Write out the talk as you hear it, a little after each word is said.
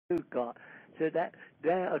you got, so that they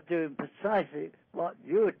are doing precisely what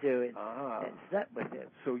you're doing. Except with it.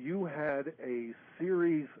 So you had a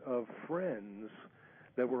series of friends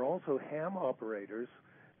that were also ham operators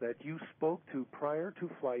that you spoke to prior to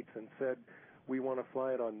flights and said, we want to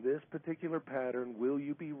fly it on this particular pattern, will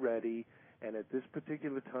you be ready? And at this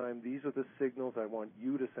particular time, these are the signals I want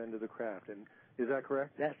you to send to the craft. And is that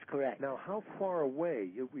correct? That's correct. Now, how far away?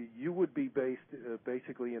 You would be based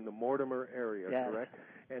basically in the Mortimer area, correct?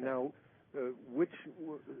 And now,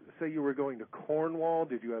 say you were going to Cornwall,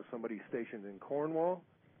 did you have somebody stationed in Cornwall?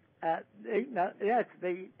 Yes,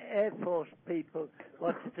 the Air Force people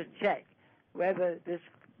wanted to check whether this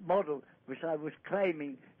model, which I was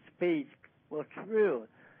claiming speed, was real.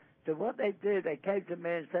 So what they did, they came to me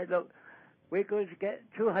and said, look, we're going to get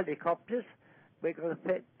 2 helicopters. We're going to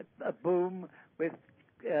fit a boom with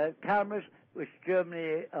cameras, which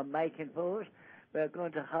Germany are making for us. We're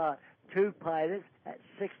going to hire 2 pilots at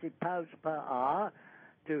 £60 per hour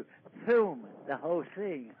to film the whole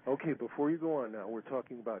thing. Okay, before you go on now, we're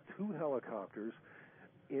talking about 2 helicopters.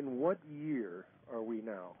 In what year are we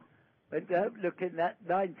now? We're looking at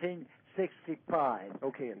 1965.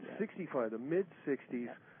 Okay, in 65, the mid-60s,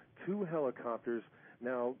 2 helicopters.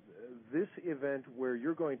 Now, this event where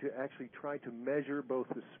you're going to actually try to measure both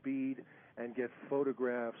the speed and get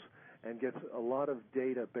photographs and get a lot of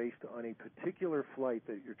data based on a particular flight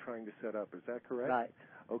that you're trying to set up. Is that correct? Right.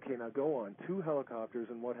 Okay, now go on. 2 helicopters,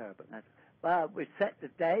 and what happened? Well, we set the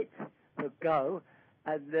date to go,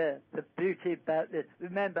 and the beauty about this,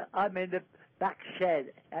 remember, I'm in the back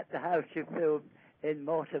shed at the house you filmed in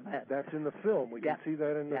Mortimer. That's in the film. We can see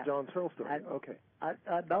that in the John Searl story. And okay.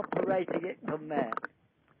 I'm operating it from there.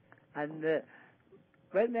 And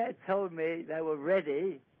when they told me they were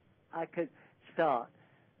ready, I could start.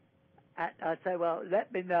 And I said, well,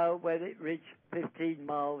 let me know when it reached 15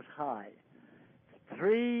 miles high.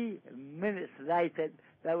 3 minutes later,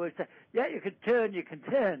 they would say, yeah, you can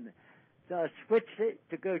turn. So I switched it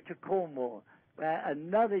to go to Cornwall, where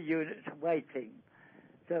another unit's waiting.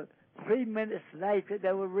 So 3 minutes later,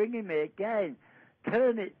 they were ringing me again.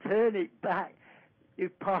 Turn it back. You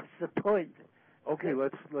passed the point. Okay,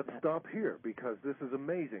 let's stop here, because this is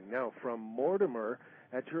amazing. Now, from Mortimer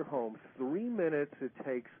at your home, 3 minutes it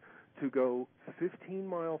takes to go 15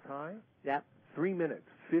 miles high? Yep. 3 minutes,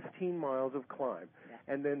 15 miles of climb. Yep.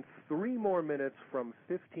 And then 3 more minutes from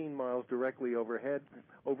 15 miles directly overhead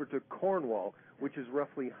over to Cornwall, which is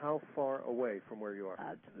roughly how far away from where you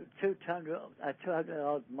are?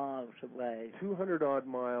 200-odd miles away. 200-odd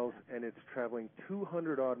miles, and it's traveling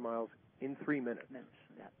 200-odd miles in 3 minutes.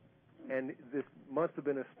 Yep. And this must have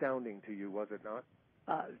been astounding to you, was it not?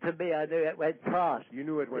 To me, I knew it went fast. You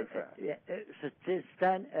knew it went fast. Yeah, it was it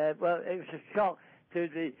was a shock to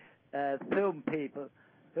the film people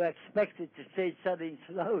who expected to see something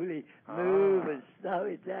slowly move and slow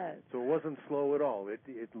it down. So it wasn't slow at all. It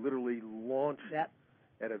literally launched at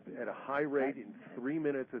a high rate in 3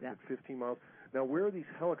 minutes at 15 miles. Now, where are these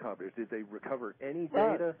helicopters? Did they recover any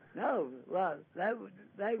data? No. Well,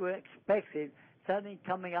 they were expecting something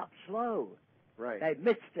coming up slow. Right. They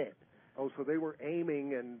missed it. Oh, so they were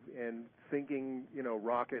aiming and thinking,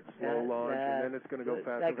 rocket, slow launch, and then it's going to go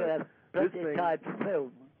faster. They could have plenty of time to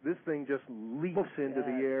film. This thing just leaps into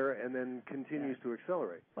the air and then continues to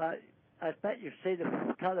accelerate. Well, I bet you see the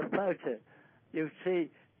color photo. You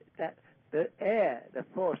see that the air, the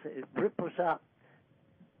force, it ripples up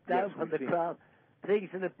down from the ground.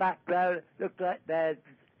 Things in the background look like they're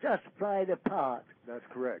just flying apart. That's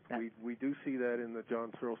correct. We do see that in the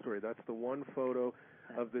John Searl story. That's the one photo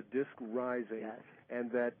of the disk rising,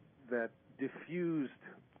 and that diffused.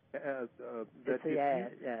 That's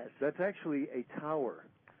actually a tower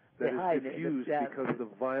that is diffused because of the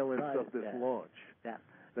violence of this launch. Yeah.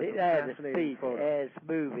 That's a The fascinating photo. air's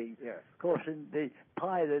moving, causing the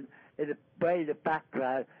pilot in the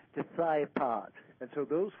background to fly apart. And so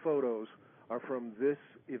those photos are from this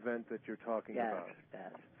event that you're talking about.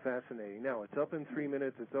 Yes. Fascinating. Now, it's up in 3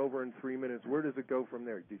 minutes. It's over in 3 minutes. Where does it go from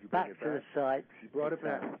there? Did you bring it back? Back to the site. You brought it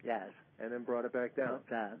back? Yes. And then brought it back down?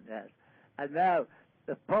 Down, yes. And now,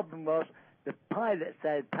 the problem was the pilots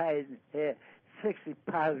they paid here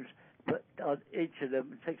 £60 on each of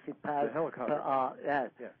them, £60 per hour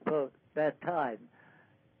for their time.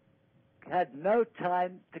 Had no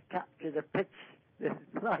time to capture the pitch, the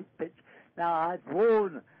flight pitch. Now, I'd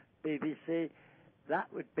warned BBC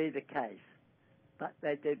that would be the case, but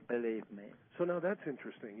they didn't believe me. So now that's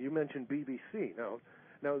interesting. You mentioned BBC.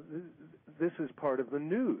 Now this is part of the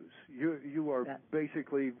news. You are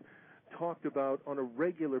basically talked about on a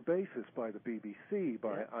regular basis by the BBC,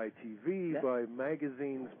 by ITV, by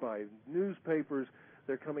magazines, by newspapers.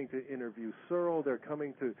 They're coming to interview Searl.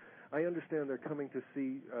 I understand they're coming to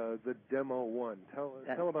see the Demo 1.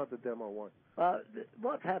 Tell about the Demo 1. Well,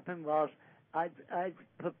 what happened was I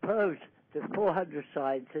proposed to 400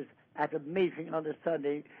 scientists at a meeting on a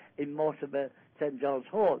Sunday in Mortimer, St. John's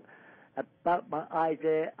Hall, about my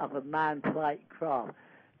idea of a manned flight craft.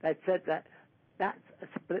 They said that that's a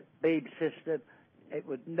split beam system. It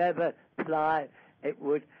would never fly. It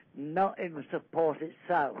would not even support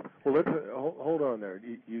itself. Well, let's hold on there.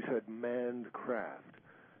 You said manned craft.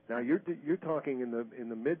 Now you're talking in the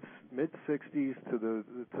mid 60s to the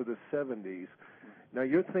 70s. Now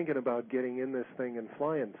you're thinking about getting in this thing and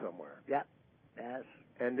flying somewhere. Yep. Yes.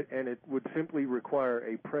 And it would simply require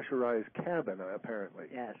a pressurized cabin, apparently.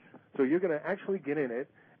 Yes. So you're going to actually get in it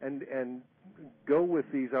and go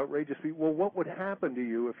with these outrageous feet. Well, what would happen to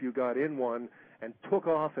you if you got in one and took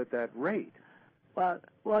off at that rate? Well,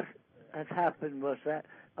 what has happened was that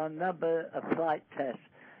on a number of flight tests,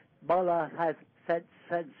 Moller has sent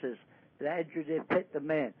sensors that engineer fit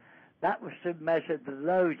them in. That was to measure the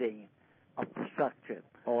loading of the structure.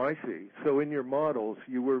 Oh, I see. So in your models,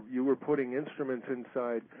 you were putting instruments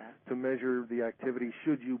inside to measure the activity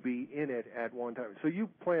should you be in it at one time. So you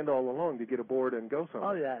planned all along to get aboard and go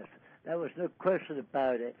somewhere. Oh, yes. There was no question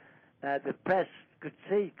about it. The press could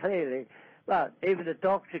see clearly. Well, even the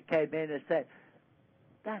doctor came in and said,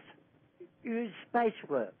 you're in space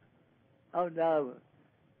work. Oh, no,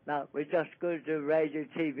 we're just going to do radio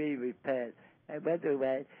TV repairs. And went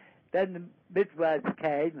away. Then the midwife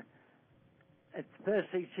came, and the first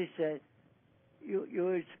thing she said,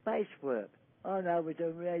 you're in space work. Oh, no, we're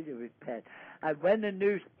doing radio repairs. And when the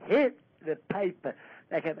news hit the paper,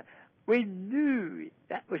 they came, we knew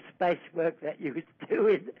that was space work that you was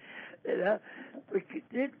doing. You know, we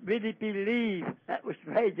didn't really believe that was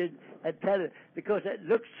radio and television because it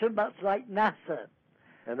looked so much like NASA.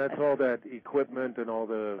 And that's all that equipment and all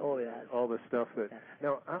the all the stuff that. Yes.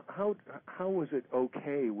 Now, how was it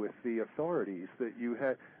okay with the authorities that you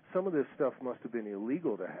had? Some of this stuff must have been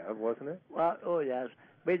illegal to have, wasn't it? Well, yes.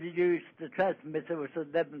 We used the transmitter was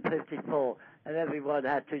 1154, and everyone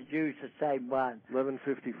had to use the same one.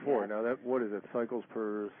 1154. Yeah. Now, what is it? Cycles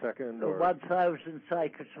per second? Or 1,000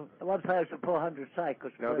 cycles, 1,400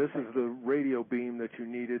 cycles. Now, this is the radio beam that you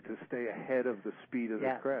needed to stay ahead of the speed of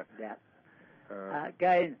the craft. Yeah.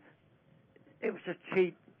 Again, it was a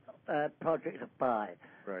cheap project to buy.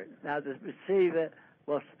 Right. Now, the receiver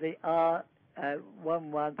was the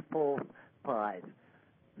R1145.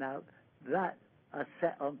 Now, that I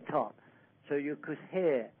set on top so you could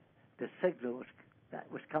hear the signals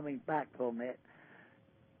that was coming back from it.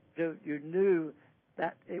 So you knew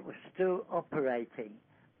that it was still operating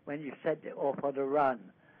when you sent it off on a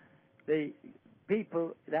run. The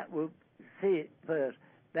people that will see it first,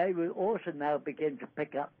 they will also now begin to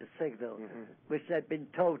pick up the signal, which they've been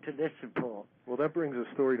told to listen for. Well, that brings a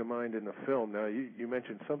story to mind in the film. Now, you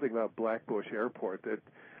mentioned something about Blackbush Airport,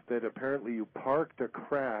 that apparently you parked a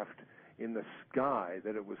craft in the sky,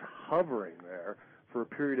 that it was hovering there for a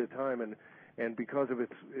period of time, and because of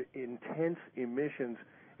its intense emissions,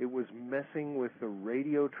 it was messing with the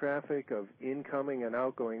radio traffic of incoming and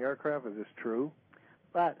outgoing aircraft. Is this true?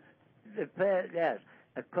 But, yes,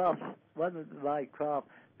 one of my craft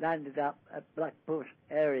landed up at Blackbush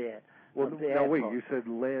area. Well, now wait, you said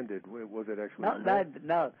landed. Was it actually not landed?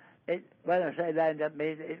 No. When I say landed, I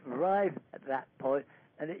mean it arrived at that point,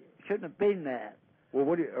 and it shouldn't have been there. Well,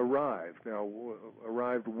 what do you arrived? Now,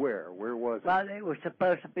 arrived where? Where was it? Well, it was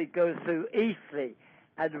supposed to be going through Eastleigh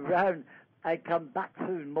and around. I come back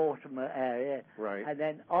through the Mortimer area, right, and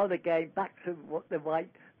then on again back through the White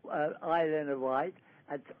Island of Wight,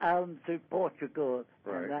 and down to Portugal,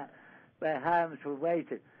 right, and that, where hams were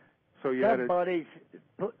waiting. So you somebody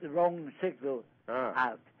put the wrong signal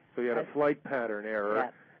out. So you had a flight pattern error,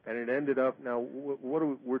 and it ended up. Now,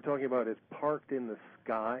 we're talking about is parked in the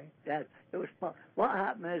sky. Yes, it was. What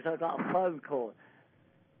happened is I got a phone call.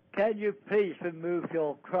 Can you please remove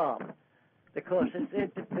your craft because it's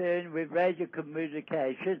interfering with radio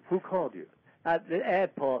communication? Who called you? At the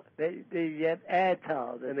airport, the air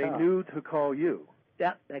tower. And they knew to call you.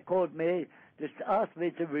 Yeah, they called me, just asked me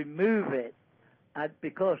to remove it, and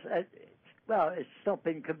because it's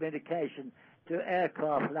stopping communication to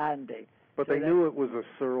aircraft landing. But so they knew it was a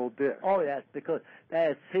Searl disk. Oh yes, because they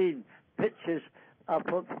had seen pictures of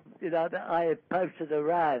that I had posted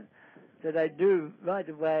around, so they knew right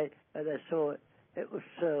away when they saw it. It was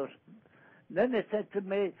Searl. Then they said to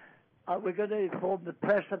me, "We're going to inform the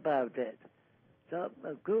press about it." So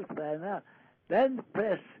good, fair enough. Then the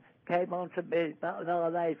press came on to me about an hour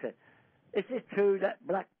later. Is it true that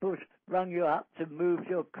Blackbush rung you up to move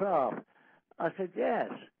your craft? I said,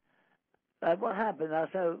 yes. what happened?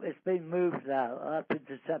 So it's been moved now. I've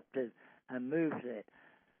intercepted and moved it.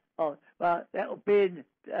 Oh, well, that'll be in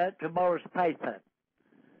tomorrow's paper.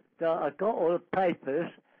 So I got all the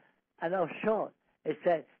papers, and I was shocked. It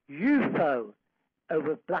said UFO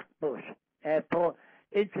over Blackbush Airport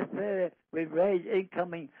interfering with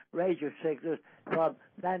incoming radio signals from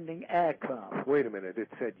landing aircraft. Wait a minute. It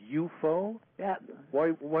said UFO? Yeah.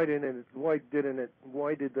 Why did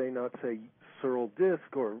they not say Searl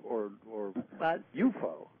disk or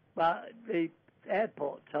UFO? Well, the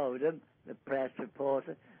airport told them, the press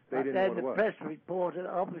reporter. They didn't then want the what? press reporter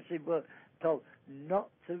obviously were told not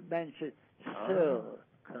to mention Searl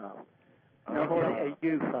craft. Calling it a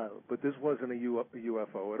UFO. But this wasn't a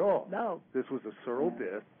UFO at all. No. This was a Searl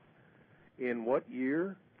disk. In what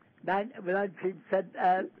year?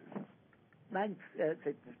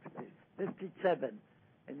 1957.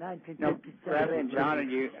 In 1957. No, Reverend John,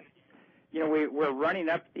 and we're running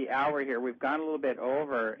up the hour here. We've gone a little bit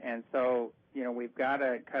over, and so we've got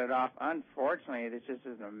to cut it off. Unfortunately, this just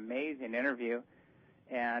is an amazing interview,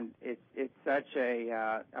 and it's such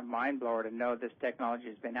a mind blower to know this technology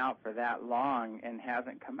has been out for that long and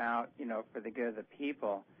hasn't come out, for the good of the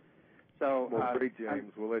people. So, well, great,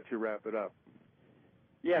 James. We'll let you wrap it up.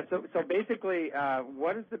 Yeah. So basically,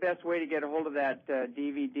 what is the best way to get a hold of that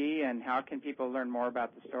DVD, and how can people learn more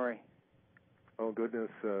about the story? Oh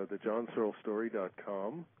goodness, the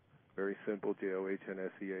johnsearlstory.com. Very simple,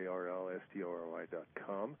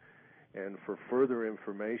 JOHNSEARLSTORY.com. And for further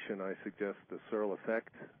information, I suggest the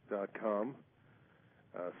searleffect.com.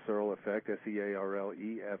 Searl Effect,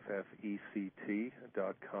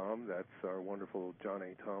 SEARLEFFECT.com. That's our wonderful John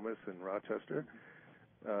A. Thomas in Rochester.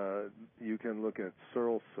 You can look at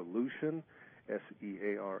Searl Solution,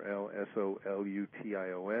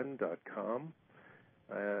 SEARLSOLUTION.com.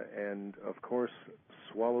 And, of course,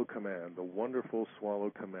 Swallow Command, the wonderful Swallow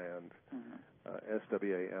Command,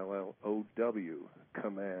 SWALLOW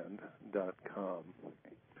command.com.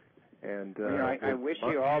 And I wish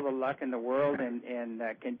you all the luck in the world in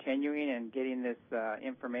continuing and getting this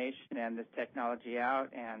information and this technology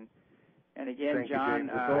out. And again, thank John,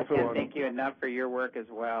 I can't thank you enough for your work as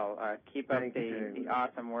well. Keep up the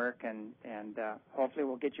awesome work, and hopefully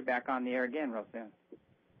we'll get you back on the air again real soon.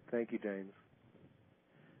 Thank you, James.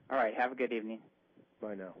 All right, have a good evening.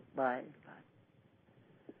 Bye now. Bye.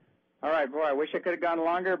 All right, boy, I wish I could have gone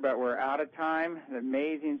longer, but we're out of time. An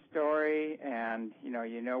amazing story, and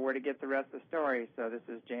you know where to get the rest of the story. So this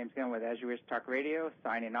is James Gunn with As You Wish Talk Radio,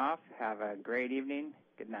 signing off. Have a great evening.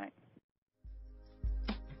 Good night.